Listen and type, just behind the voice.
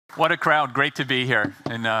What a crowd. Great to be here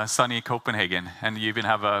in sunny Copenhagen. And you even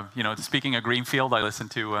have a, speaking of greenfield, I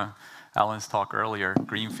listened to Alan's talk earlier,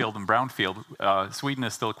 greenfield and brownfield. Sweden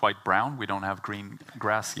is still quite brown. We don't have green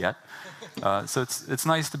grass yet. So it's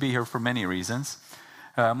nice to be here for many reasons.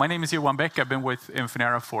 My name is Johan Beck. I've been with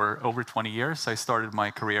Infinera for over 20 years. I started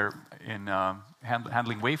my career in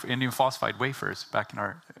handling indium phosphide wafers back in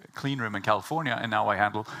our clean room in California, and now I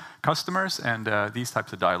handle customers and these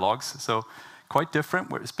types of dialogues. So quite different.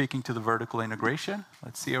 We're speaking to the vertical integration.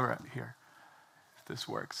 Let's see here if this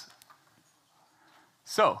works.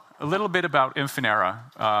 So a little bit about Infinera.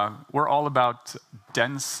 We're all about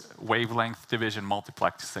dense wavelength division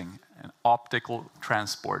multiplexing and optical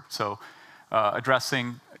transport. So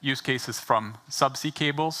addressing use cases from subsea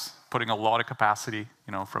cables, putting a lot of capacity,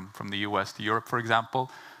 from the US to Europe, for example,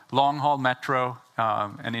 long-haul metro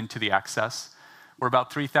and into the access. We're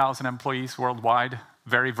about 3,000 employees worldwide,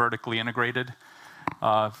 very vertically integrated.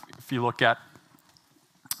 If you look at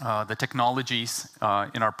the technologies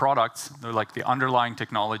in our products, they're like the underlying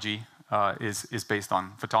technology is based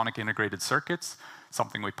on photonic integrated circuits,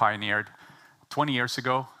 something we pioneered 20 years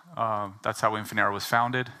ago. That's how Infinera was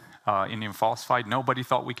founded. Indium phosphide, nobody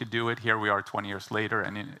thought we could do it. Here we are 20 years later,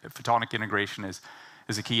 and photonic integration is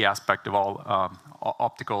a key aspect of all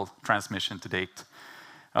optical transmission to date.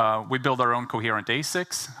 We build our own coherent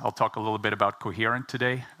ASICs. I'll talk a little bit about coherent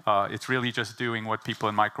today. It's really just doing what people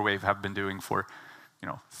in microwave have been doing for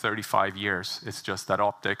 35 years. It's just that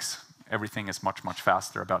optics, everything is much, much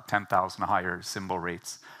faster, about 10,000 higher symbol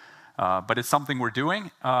rates. But it's something we're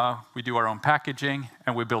doing. We do our own packaging,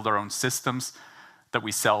 and we build our own systems that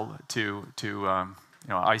we sell to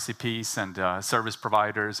ICPs and service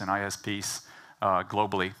providers and ISPs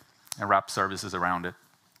globally, and wrap services around it.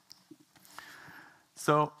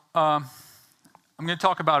 So I'm going to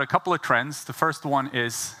talk about a couple of trends. The first one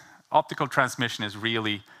is optical transmission is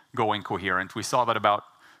really going coherent. We saw that about,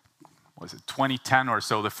 2010 or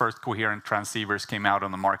so, the first coherent transceivers came out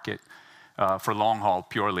on the market for long haul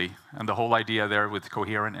purely. And the whole idea there with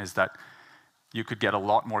coherent is that you could get a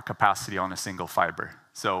lot more capacity on a single fiber.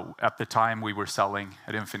 So at the time we were selling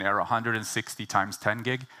at Infinera 160 times 10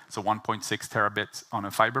 gig, so 1.6 terabits on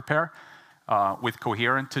a fiber pair. With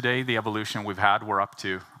coherent today, the evolution we've had, we're up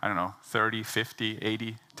to, 30, 50,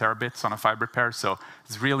 80 terabits on a fiber pair. So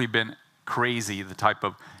it's really been crazy, the type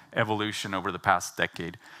of evolution over the past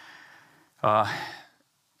decade.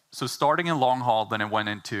 So starting in long haul, then it went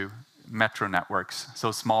into metro networks,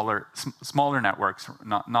 so smaller networks,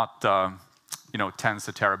 not tens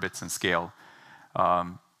of terabits in scale.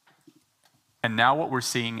 And now what we're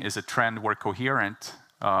seeing is a trend where coherent,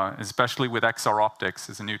 especially with XR optics,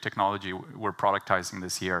 is a new technology we're productizing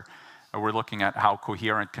this year. We're looking at how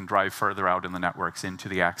coherent can drive further out in the networks into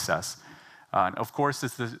the access. And of course,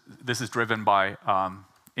 this is driven by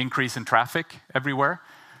increase in traffic everywhere.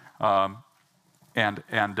 And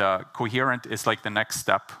coherent is like the next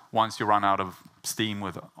step once you run out of steam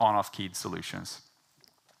with on-off keyed solutions.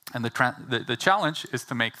 And the challenge is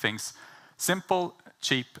to make things simple,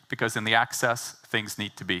 cheap, because in the access, things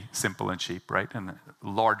need to be simple and cheap, right? And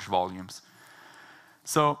large volumes.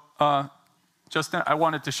 So I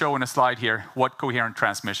wanted to show in a slide here what coherent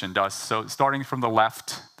transmission does. So starting from the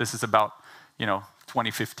left, this is about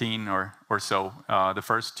 2015 or so. The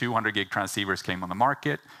first 200 gig transceivers came on the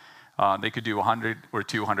market. They could do 100 or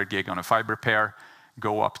 200 gig on a fiber pair,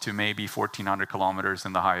 go up to maybe 1,400 kilometers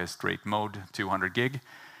in the highest rate mode, 200 gig.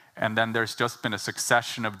 And then there's just been a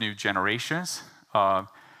succession of new generations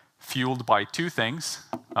fueled by two things.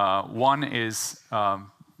 One is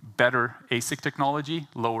better ASIC technology,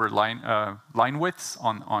 lower line widths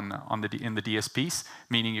in the DSPs,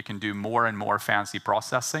 meaning you can do more and more fancy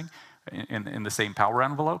processing in the same power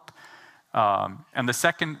envelope. And the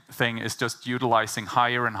second thing is just utilizing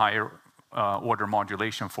higher and higher order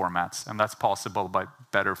modulation formats, and that's possible by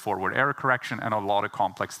better forward error correction and a lot of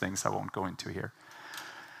complex things I won't go into here.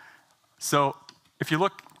 So if you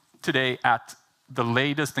look today at the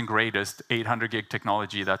latest and greatest 800 gig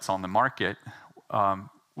technology that's on the market,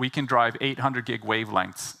 we can drive 800 gig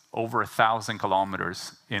wavelengths over 1,000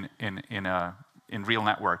 kilometers in real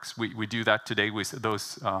networks. We do that today.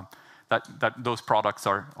 Those products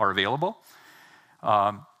are available.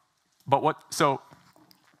 So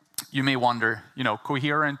you may wonder,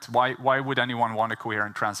 coherent, why would anyone want a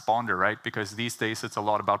coherent transponder, right? Because these days it's a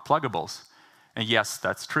lot about pluggables. And yes,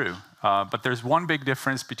 that's true. But there's one big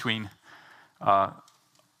difference between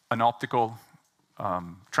an optical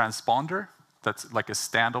transponder that's like a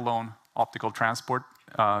standalone optical transport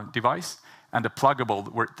device and a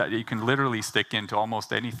pluggable that you can literally stick into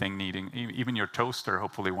almost anything needing, even your toaster,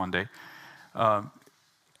 hopefully one day.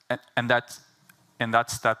 And that's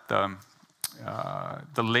that's that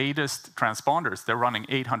the latest transponders, they're running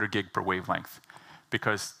 800 gig per wavelength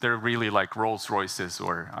because they're really like Rolls Royces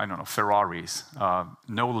or, I don't know, Ferraris.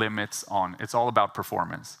 No limits on, it's all about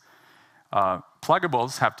performance.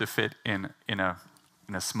 Pluggables have to fit in a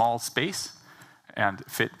small space and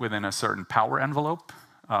fit within a certain power envelope.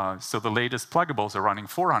 So the latest pluggables are running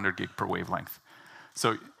 400 gig per wavelength.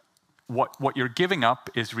 So what you're giving up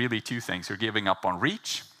is really two things. You're giving up on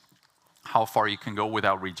reach, how far you can go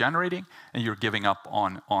without regenerating, and you're giving up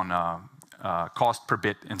on cost per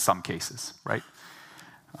bit in some cases, right?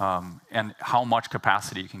 And how much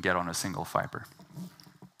capacity you can get on a single fiber.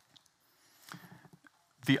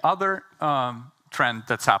 The other trend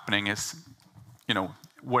that's happening is,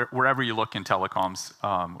 wherever you look in telecoms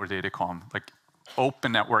or datacom, like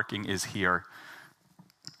open networking is here,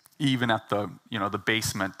 even at the the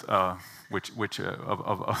basement of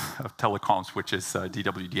telecoms, which is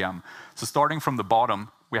DWDM. So starting from the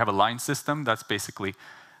bottom, we have a line system that's basically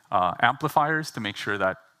amplifiers to make sure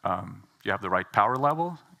that you have the right power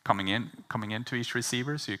level coming into each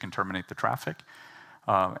receiver, so you can terminate the traffic,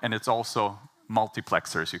 and it's also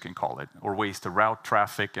multiplexers, you can call it, or ways to route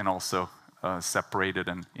traffic and also separate it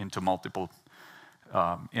into multiple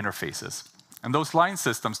interfaces. And those line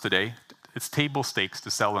systems today, it's table stakes to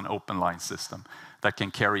sell an open line system that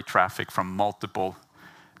can carry traffic from multiple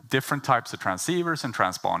different types of transceivers and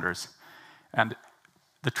transponders. And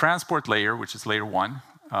the transport layer, which is layer 1,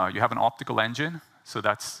 you have an optical engine, so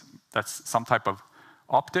that's some type of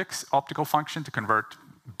optical function to convert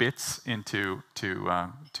bits into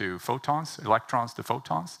photons, electrons to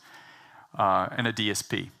photons, and a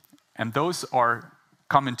DSP. And those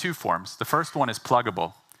come in two forms. The first one is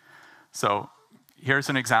pluggable. So here's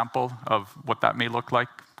an example of what that may look like,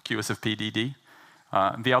 QSFP-DD.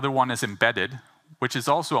 The other one is embedded, which is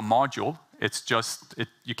also a module. It's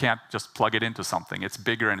you can't just plug it into something. It's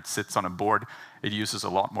bigger and it sits on a board. It uses a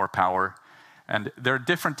lot more power. And there are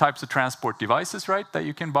different types of transport devices, right, that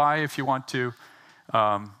you can buy if you want to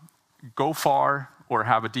go far or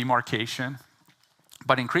have a demarcation.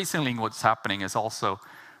 But increasingly what's happening is also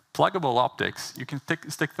pluggable optics. You can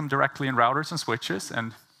stick them directly in routers and switches,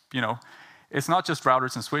 and it's not just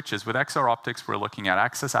routers and switches. With XR optics, we're looking at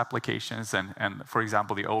access applications and for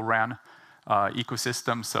example, the O-RAN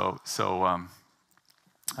ecosystem. So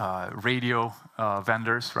radio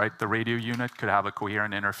vendors, right? The radio unit could have a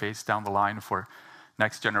coherent interface down the line for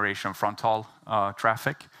next generation fronthaul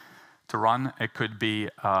traffic to run. It could be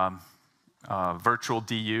virtual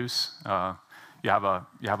DUs. You have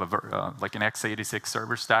like an x86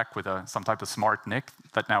 server stack with some type of smart NIC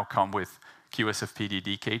that now come with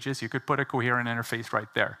QSFP-DD cages. You could put a coherent interface right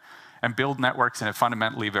there and build networks in a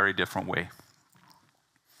fundamentally very different way.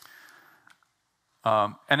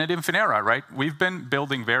 And at Infinera, right, we've been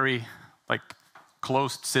building very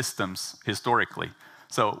closed systems historically.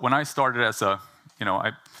 So when I started as I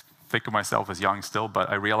think of myself as young still, but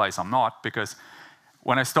I realize I'm not, because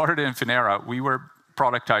when I started at Infinera, we were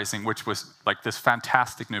productizing, which was like this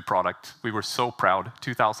fantastic new product. We were so proud.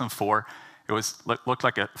 2004, it looked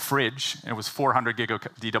like a fridge. It was 400 gig of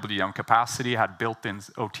DWDM capacity, had built-in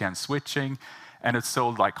OTN switching, and it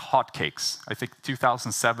sold like hotcakes. I think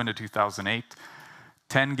 2007 to 2008,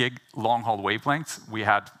 10 gig long-haul wavelengths, we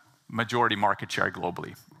had majority market share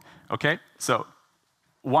globally. Okay, so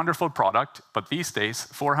wonderful product, but these days,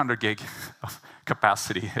 400 gig of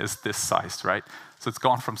capacity is this size, right? So it's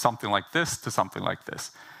gone from something like this to something like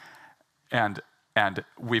this. And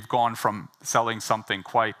we've gone from selling something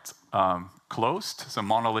quite closed, so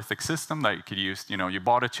monolithic system that you could use, you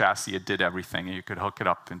bought a chassis, it did everything, and you could hook it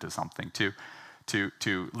up into something, to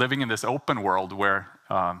living in this open world where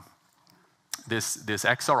this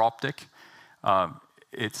XR optic,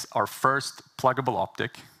 it's our first pluggable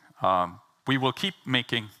optic. We will keep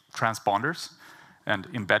making transponders and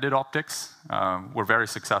embedded optics. We're very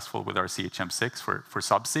successful with our CHM6 for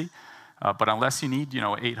subsea. But unless you need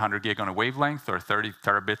 800 gig on a wavelength or 30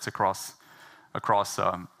 terabits across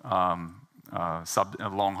a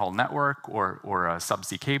long-haul network or a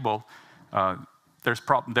subsea cable,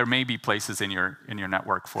 there may be places in your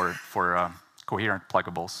network for coherent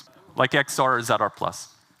pluggables, like XR or ZR+.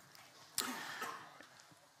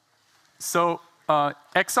 So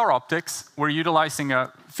XR optics, we're utilizing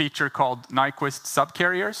a feature called Nyquist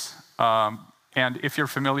subcarriers. And if you're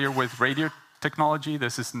familiar with radio technology,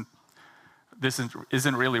 this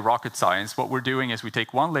isn't really rocket science. What we're doing is we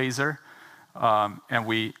take one laser and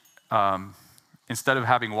we, instead of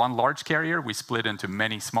having one large carrier, we split into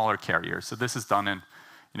many smaller carriers. So this is done in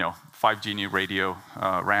 5G new radio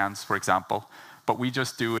RANs, for example. But we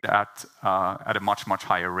just do it at a much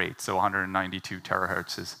higher rate. So 192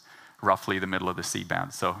 terahertz is roughly the middle of the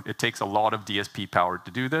C-band. So it takes a lot of DSP power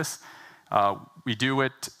to do this. We do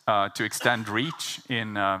it to extend reach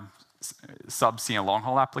in subsea and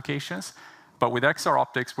long-haul applications. But with XR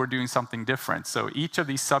optics, we're doing something different. So each of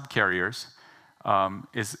these subcarriers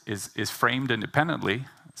is framed independently.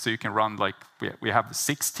 So you can run, like, we have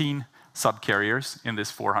 16 subcarriers in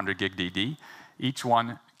this 400 gig DD. Each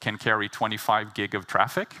one can carry 25 gig of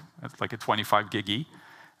traffic. It's like a 25 gig E.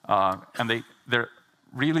 And they're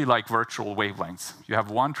really like virtual wavelengths. You have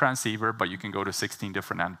one transceiver, but you can go to 16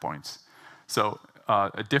 different endpoints. So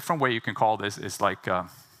a different way you can call this is like,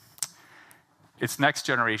 it's next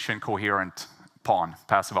generation coherent PON,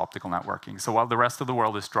 passive optical networking. So while the rest of the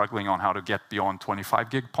world is struggling on how to get beyond 25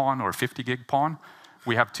 gig PON or 50 gig PON,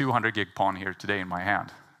 we have 200 gig PON here today in my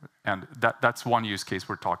hand. And that's one use case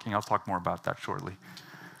we're talking. I'll talk more about that shortly.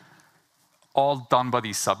 All done by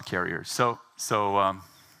these subcarriers. So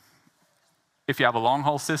if you have a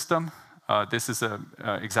long-haul system, this is an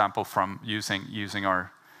example from using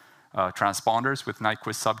our transponders with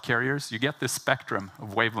Nyquist subcarriers. You get this spectrum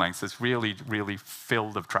of wavelengths that's really, really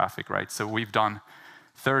filled of traffic, right? So we've done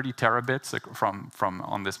 30 terabits from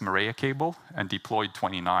on this Maria cable and deployed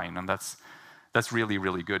 29, and that's really,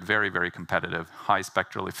 really good, very, very competitive, high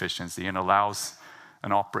spectral efficiency, and allows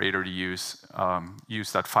an operator to use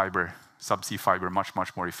that fiber, subsea fiber, much,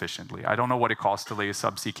 much more efficiently. I don't know what it costs to lay a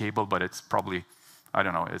subsea cable, but it's probably, I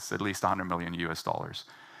don't know, it's at least 100 million US dollars.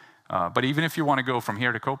 But even if you want to go from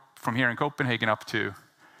here in Copenhagen up to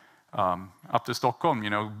Stockholm, you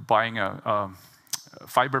know, buying a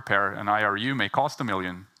fiber pair, an IRU may cost €1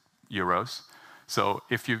 million. So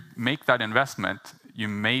if you make that investment, you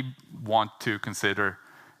may want to consider,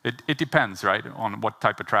 it depends, right, on what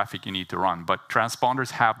type of traffic you need to run. But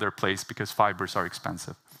transponders have their place because fibers are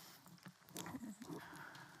expensive.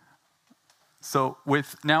 So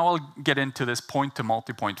now I'll get into this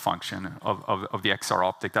point-to-multipoint function of the XR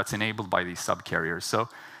optic that's enabled by these subcarriers. So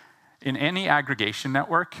in any aggregation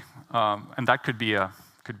network, and that could be a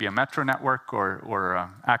metro network or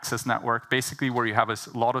access network, basically where you have a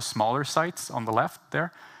lot of smaller sites on the left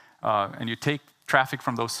there, and you take traffic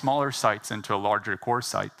from those smaller sites into a larger core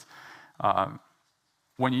site.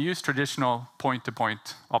 When you use traditional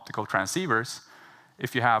point-to-point optical transceivers,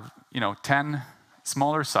 if you have 10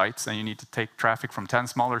 smaller sites and you need to take traffic from 10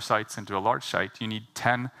 smaller sites into a large site, you need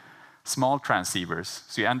 10 small transceivers.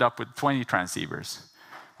 So you end up with 20 transceivers.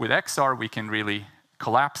 With XR, we can really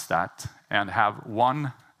collapse that and have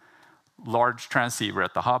one large transceiver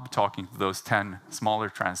at the hub talking to those 10 smaller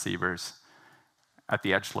transceivers at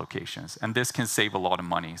the edge locations. And this can save a lot of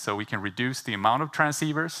money. So we can reduce the amount of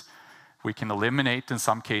transceivers. We can eliminate, in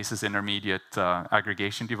some cases, intermediate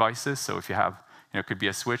aggregation devices. So if you have, it could be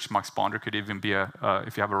a switch, muxponder could even be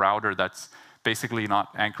if you have a router that's basically not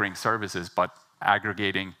anchoring services, but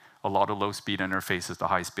aggregating a lot of low-speed interfaces to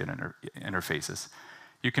high-speed interfaces.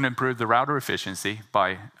 You can improve the router efficiency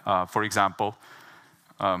by, for example,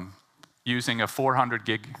 using a 400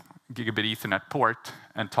 gigabit Ethernet port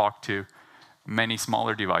and talk to many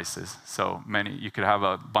smaller devices. So you could have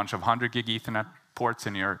a bunch of 100 gig Ethernet ports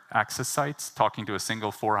in your access sites talking to a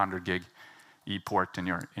single 400 gig E-port in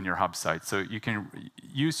your hub site. So you can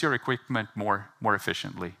use your equipment more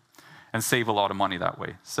efficiently and save a lot of money that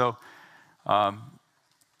way. So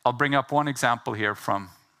I'll bring up one example here from,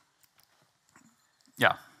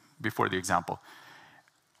 before the example.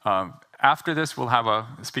 After this, we'll have a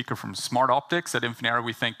speaker from Smart Optics. At Infinera,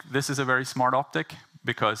 we think this is a very smart optic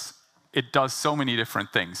because it does so many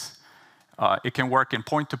different things. It can work in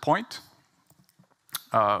point-to-point.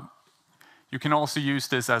 You can also use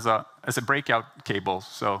this as a breakout cable.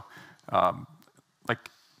 So like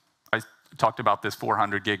I talked about this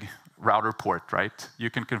 400 gig router port, right? You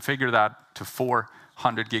can configure that to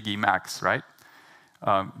 400 gig Emax, right?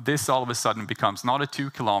 This all of a sudden becomes not a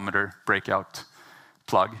 2-kilometer breakout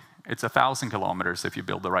plug. It's 1,000 kilometers if you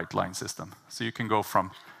build the right line system. So you can go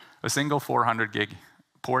from a single 400 gig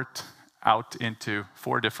port out into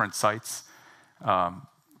 4 different sites.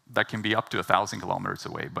 That can be up to 1,000 kilometers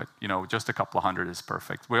away, but just a couple of hundred is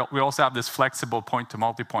perfect. We also have this flexible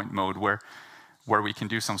point-to-multipoint mode where we can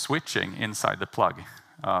do some switching inside the plug,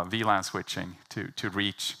 VLAN switching to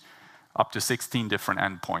reach up to 16 different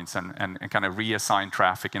endpoints and kind of reassign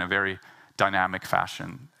traffic in a very dynamic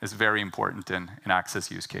fashion is very important in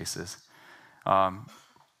access use cases. And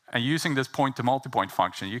using this point-to-multipoint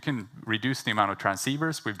function, you can reduce the amount of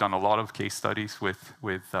transceivers. We've done a lot of case studies with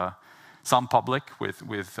some public,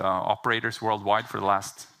 with operators worldwide for the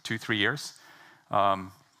last 2-3 years.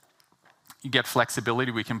 You get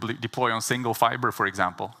flexibility. We can deploy on single fiber, for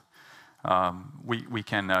example. We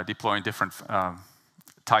can deploy in different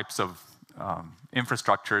types of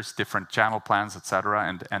infrastructures, different channel plans,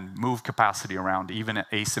 etc., and move capacity around even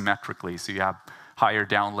asymmetrically, so you have higher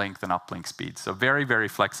downlink and uplink speeds. So very, very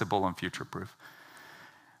flexible and future-proof.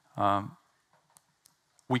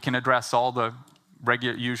 We can address all the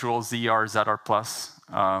usual ZR, ZR plus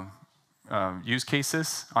use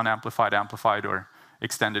cases, unamplified, amplified, or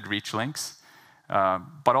extended reach links,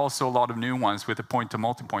 but also a lot of new ones with the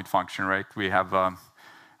point-to-multipoint function, right? We have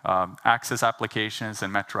access applications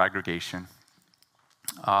and metro aggregation.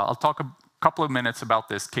 I'll talk a couple of minutes about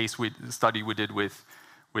this study we did with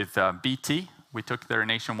BT. We took their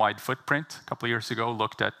nationwide footprint a couple of years ago,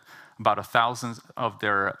 looked at about 1,000 of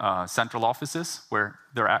their central offices where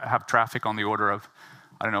they have traffic on the order of,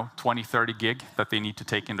 I don't know, 20, 30 gig that they need to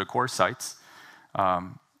take into core sites.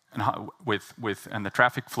 And the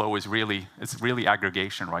traffic flow is really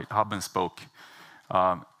aggregation, right? Hub and spoke.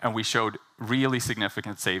 And we showed really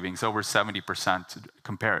significant savings, over 70%,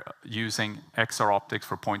 using XR optics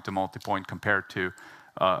for point-to-multipoint compared to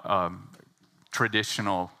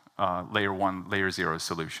traditional layer 1, layer 0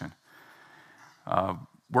 solution.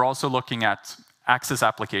 We're also looking at access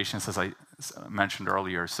applications, as I mentioned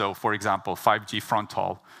earlier. So, for example, 5G front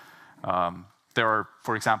haul. There are,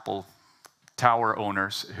 for example, tower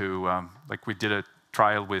owners who, like we did a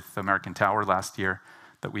trial with American Tower last year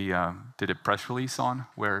that we did a press release on,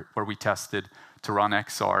 where we tested to run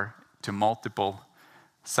XR to multiple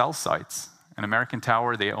cell sites. And American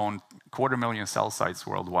Tower, they own 250,000 cell sites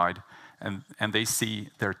worldwide, and they see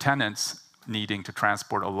their tenants needing to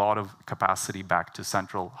transport a lot of capacity back to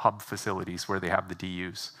central hub facilities where they have the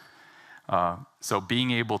DUs. So being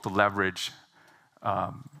able to leverage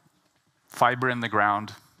fiber in the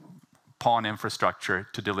ground, PON infrastructure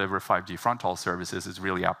to deliver 5G front haul services is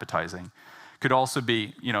really appetizing. Could also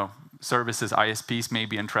be, services ISPs may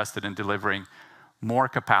be interested in delivering more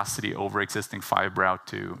capacity over existing fiber out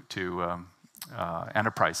to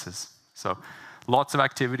enterprises. So lots of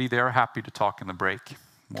activity there. Happy to talk in the break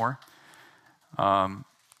more. I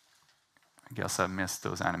guess I missed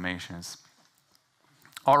those animations.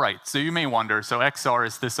 All right, so you may wonder, so XR,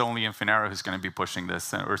 is this only Infinera who's going to be pushing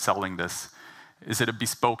this or selling this? Is it a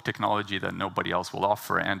bespoke technology that nobody else will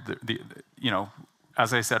offer? And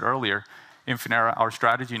as I said earlier, Infinera, our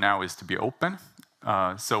strategy now is to be open.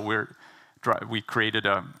 So we created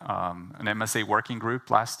an MSA working group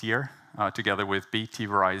last year together with BT,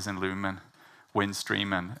 Verizon, Lumen,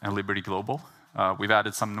 Windstream, and Liberty Global. We've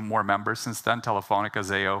added some more members since then: Telefonica,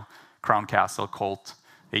 Zayo, Crown Castle, Colt,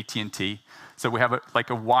 AT&T. So we have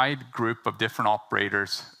a wide group of different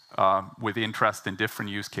operators with interest in different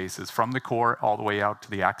use cases, from the core all the way out to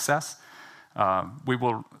the access.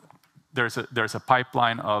 There's a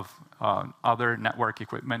pipeline of other network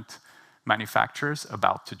equipment manufacturers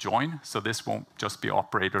about to join, so this won't just be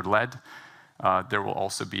operator-led. There will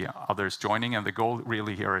also be others joining, and the goal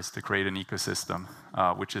really here is to create an ecosystem,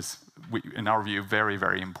 which is, in our view, very,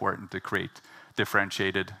 very important to create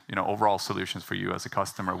differentiated, overall solutions for you as a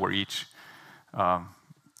customer, where each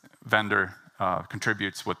vendor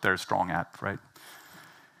contributes what they're strong at, right?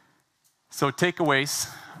 So takeaways: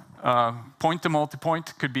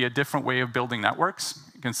 point-to-multipoint could be a different way of building networks.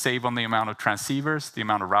 You can save on the amount of transceivers, the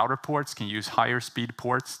amount of router ports, can use higher speed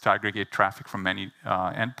ports to aggregate traffic from many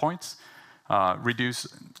endpoints, reduce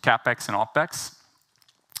CapEx and OpEx.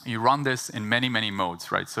 You run this in many, many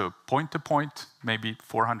modes, right? So point-to-point, maybe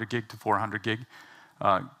 400 gig to 400 gig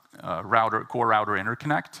core router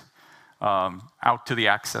interconnect, out to the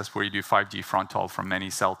access where you do 5G front haul from many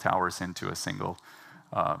cell towers into a single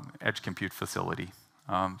edge compute facility.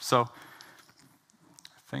 So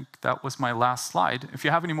I think that was my last slide. If you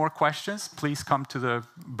have any more questions, please come to the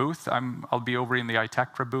booth. I'll be over in the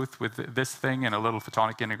iTectra booth with this thing and a little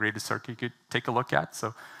photonic integrated circuit you could take a look at.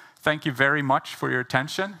 So thank you very much for your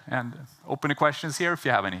attention, and open to questions here if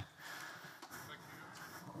you have any.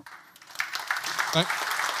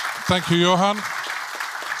 Thank you, Johan.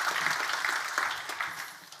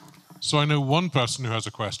 So I know one person who has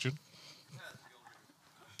a question.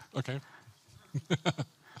 Okay.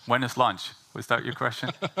 When is lunch? Was that your question?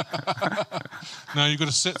 No, you've got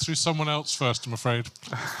to sit through someone else first, I'm afraid.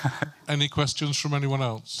 Any questions from anyone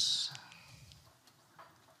else?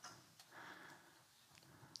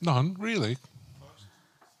 None, really?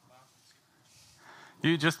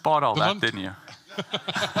 You just bought all that, didn't you?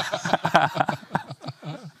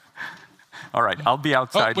 All right, I'll be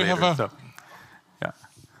outside later. So. Yeah.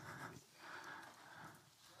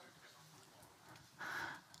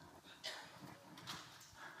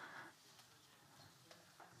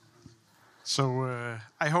 So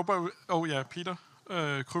I hope I will, oh yeah, Peter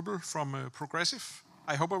Krüppel from Progressive.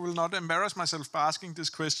 I hope I will not embarrass myself by asking this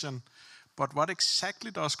question, but what exactly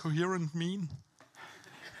does coherent mean?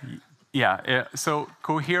 Yeah, so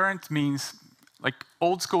coherent means like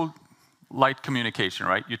old school light communication,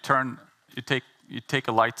 right? You take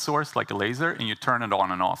a light source like a laser and you turn it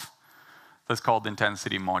on and off. That's called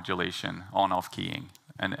intensity modulation, on-off keying.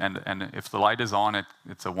 And if the light is on,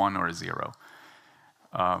 it's a 1 or a 0.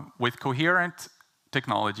 With coherent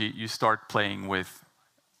technology, you start playing with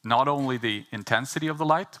not only the intensity of the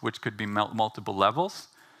light, which could be multiple levels,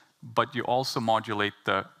 but you also modulate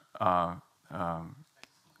the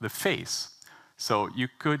phase. So you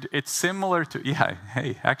could, it's similar to, yeah,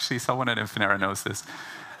 hey, actually someone at Infinera knows this.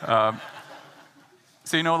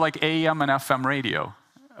 So you know, like AM and FM radio.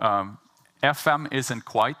 FM isn't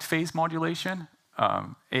quite phase modulation.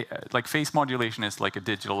 Like phase modulation is like a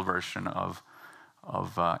digital version of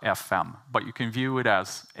FM, but you can view it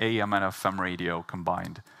as AM and FM radio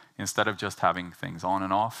combined. Instead of just having things on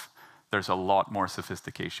and off, there's a lot more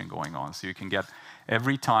sophistication going on. So you can get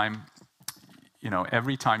every time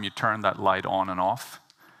you turn that light on and off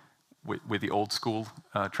with the old school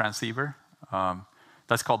transceiver,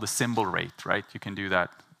 that's called the symbol rate, right? You can do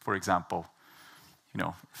that, for example,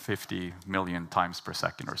 50 million times per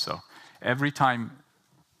second or so. Every time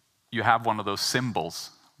you have one of those symbols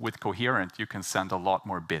with coherent, you can send a lot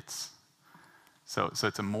more bits. So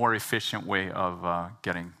it's a more efficient way of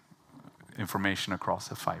getting information across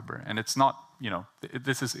a fiber. And it's not,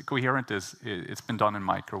 coherent it's been done in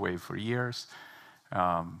microwave for years.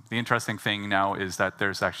 The interesting thing now is that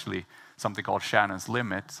there's actually something called Shannon's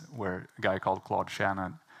limit, where a guy called Claude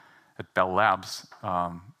Shannon at Bell Labs,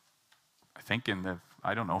 I think in the,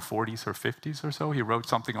 40s or 50s or so, he wrote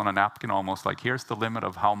something on a napkin almost like, here's the limit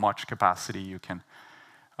of how much capacity you can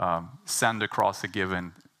send across a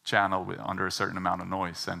given channel under a certain amount of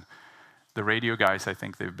noise. And the radio guys, I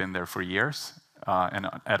think they've been there for years. And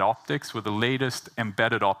at optics, with the latest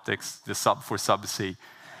embedded optics, the for subsea,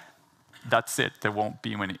 that's it. There won't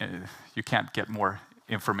be you can't get more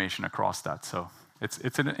information across that. So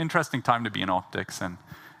it's an interesting time to be in optics, and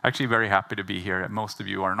actually very happy to be here. Most of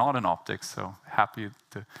you are not in optics, so happy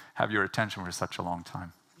to have your attention for such a long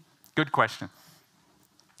time. Good question.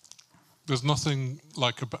 There's nothing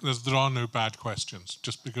like there are no bad questions.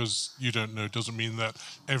 Just because you don't know doesn't mean that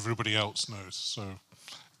everybody else knows. So,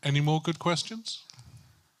 any more good questions?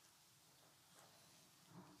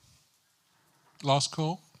 Last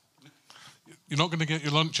call. You're not going to get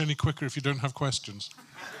your lunch any quicker if you don't have questions.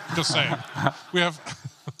 Just saying. We have.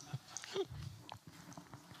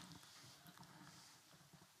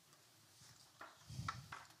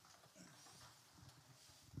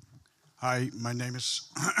 Hi, my name is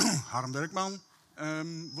Harm Bergman.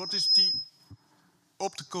 What is the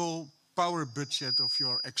optical power budget of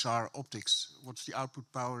your XR optics? What's the output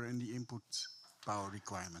power and the input power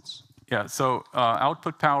requirements? Yeah, so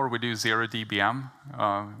output power, we do 0 dBm,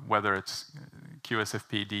 whether it's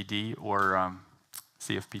QSFP DD or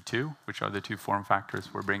CFP2, which are the two form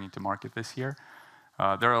factors we're bringing to market this year.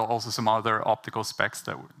 There are also some other optical specs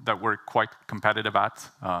that we're quite competitive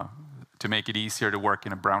at to make it easier to work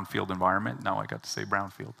in a brownfield environment. Now I got to say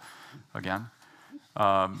brownfield again.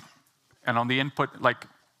 And on the input, like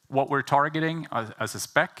what we're targeting as a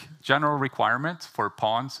spec, general requirement for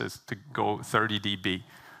PONs is to go 30 dB.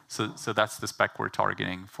 So that's the spec we're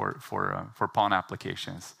targeting for PON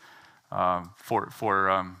applications.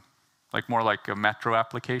 Like more like a metro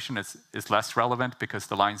application, it's less relevant because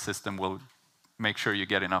the line system will make sure you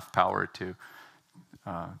get enough power to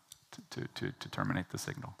terminate the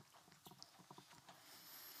signal.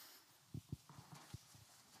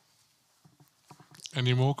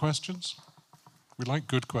 Any more questions? We like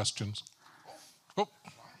good questions. Oh.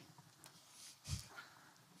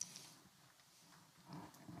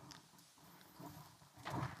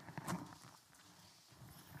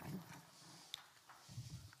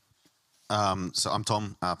 So I'm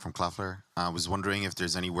Tom from Cloudflare. I was wondering if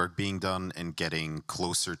there's any work being done in getting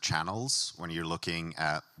closer channels when you're looking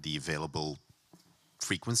at the available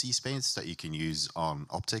frequency space that you can use on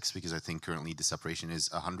optics, because I think currently the separation is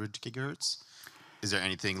 100 gigahertz. Is there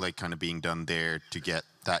anything like kind of being done there to get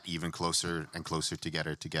that even closer and closer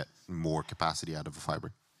together to get more capacity out of a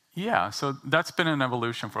fiber? Yeah, so that's been an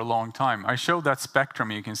evolution for a long time. I showed that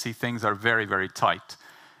spectrum. You can see things are very, very tight.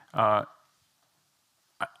 I'll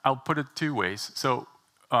put it two ways. So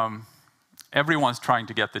everyone's trying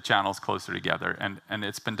to get the channels closer together, and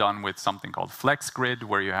it's been done with something called flex grid,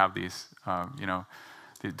 where you have these, the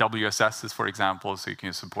WSSs, for example, so you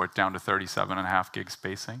can support down to 37.5 gig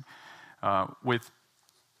spacing. With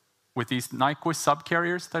these Nyquist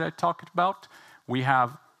subcarriers that I talked about, we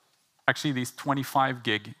have actually these 25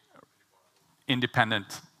 gig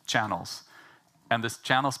independent channels. and this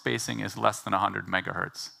channel spacing is less than 100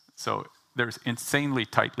 megahertz. So there's insanely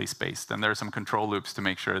tightly spaced, and there are some control loops to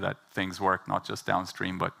make sure that things work, not just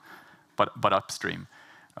downstream, but upstream.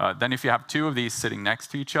 Then if you have two of these sitting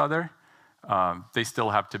next to each other, they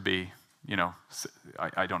still have to be, you know,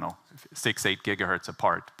 I don't know, 6, 8 gigahertz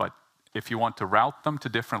apart. But if you want to route them to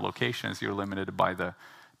different locations, you're limited by the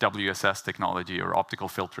WSS technology or optical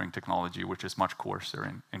filtering technology, which is much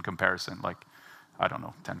coarser in comparison, like, I don't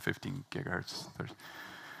know, 10, 15 gigahertz.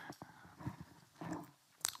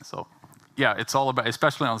 So, yeah, it's all about,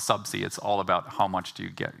 especially on subsea, it's all about how much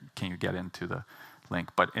can you get into the link.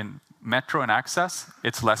 But in metro and access,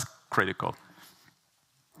 it's less critical.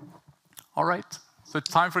 All right, so it's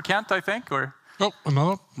time for Kent, I think, or? Oh,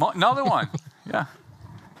 another? Another one, yeah.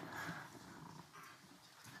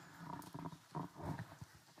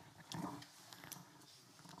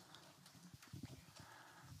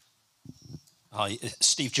 Hi,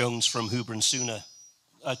 Steve Jones from Huber and Suna.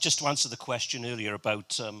 Just to answer the question earlier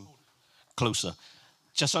about closer.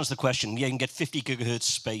 Just to answer the question, yeah, you can get 50 gigahertz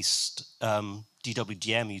spaced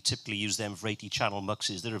DWDM. You typically use them for 80 channel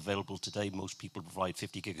muxes. They're available today. Most people provide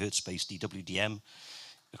 50 gigahertz spaced DWDM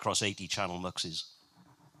across 80 channel muxes.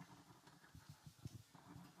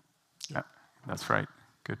 Yeah, that's right.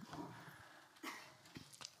 Good.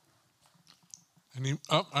 And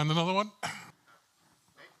another one?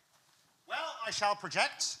 Well, I shall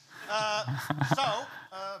project.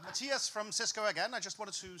 Matthias from Cisco again. I just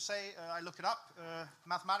wanted to say, I looked it up.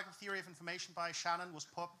 Mathematical Theory of Information by Shannon was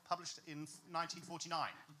published in 1949.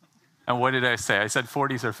 And what did I say? I said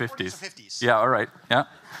 40s or 50s? 40s or 50s. Yeah, all right. Yeah.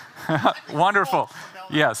 Wonderful.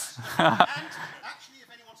 Yes. And actually, if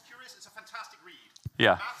anyone's curious, it's a fantastic read.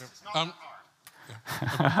 Yeah. Maths is not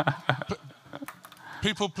that hard.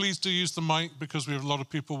 People, please do use the mic, because we have a lot of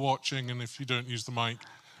people watching, and if you don't use the mic,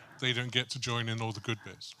 they don't get to join in all the good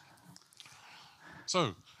bits.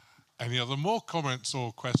 So, any other more comments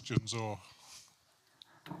or questions? Or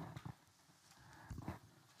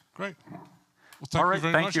great. Well, All right, you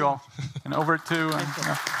very much. thank you all. And over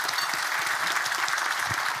to...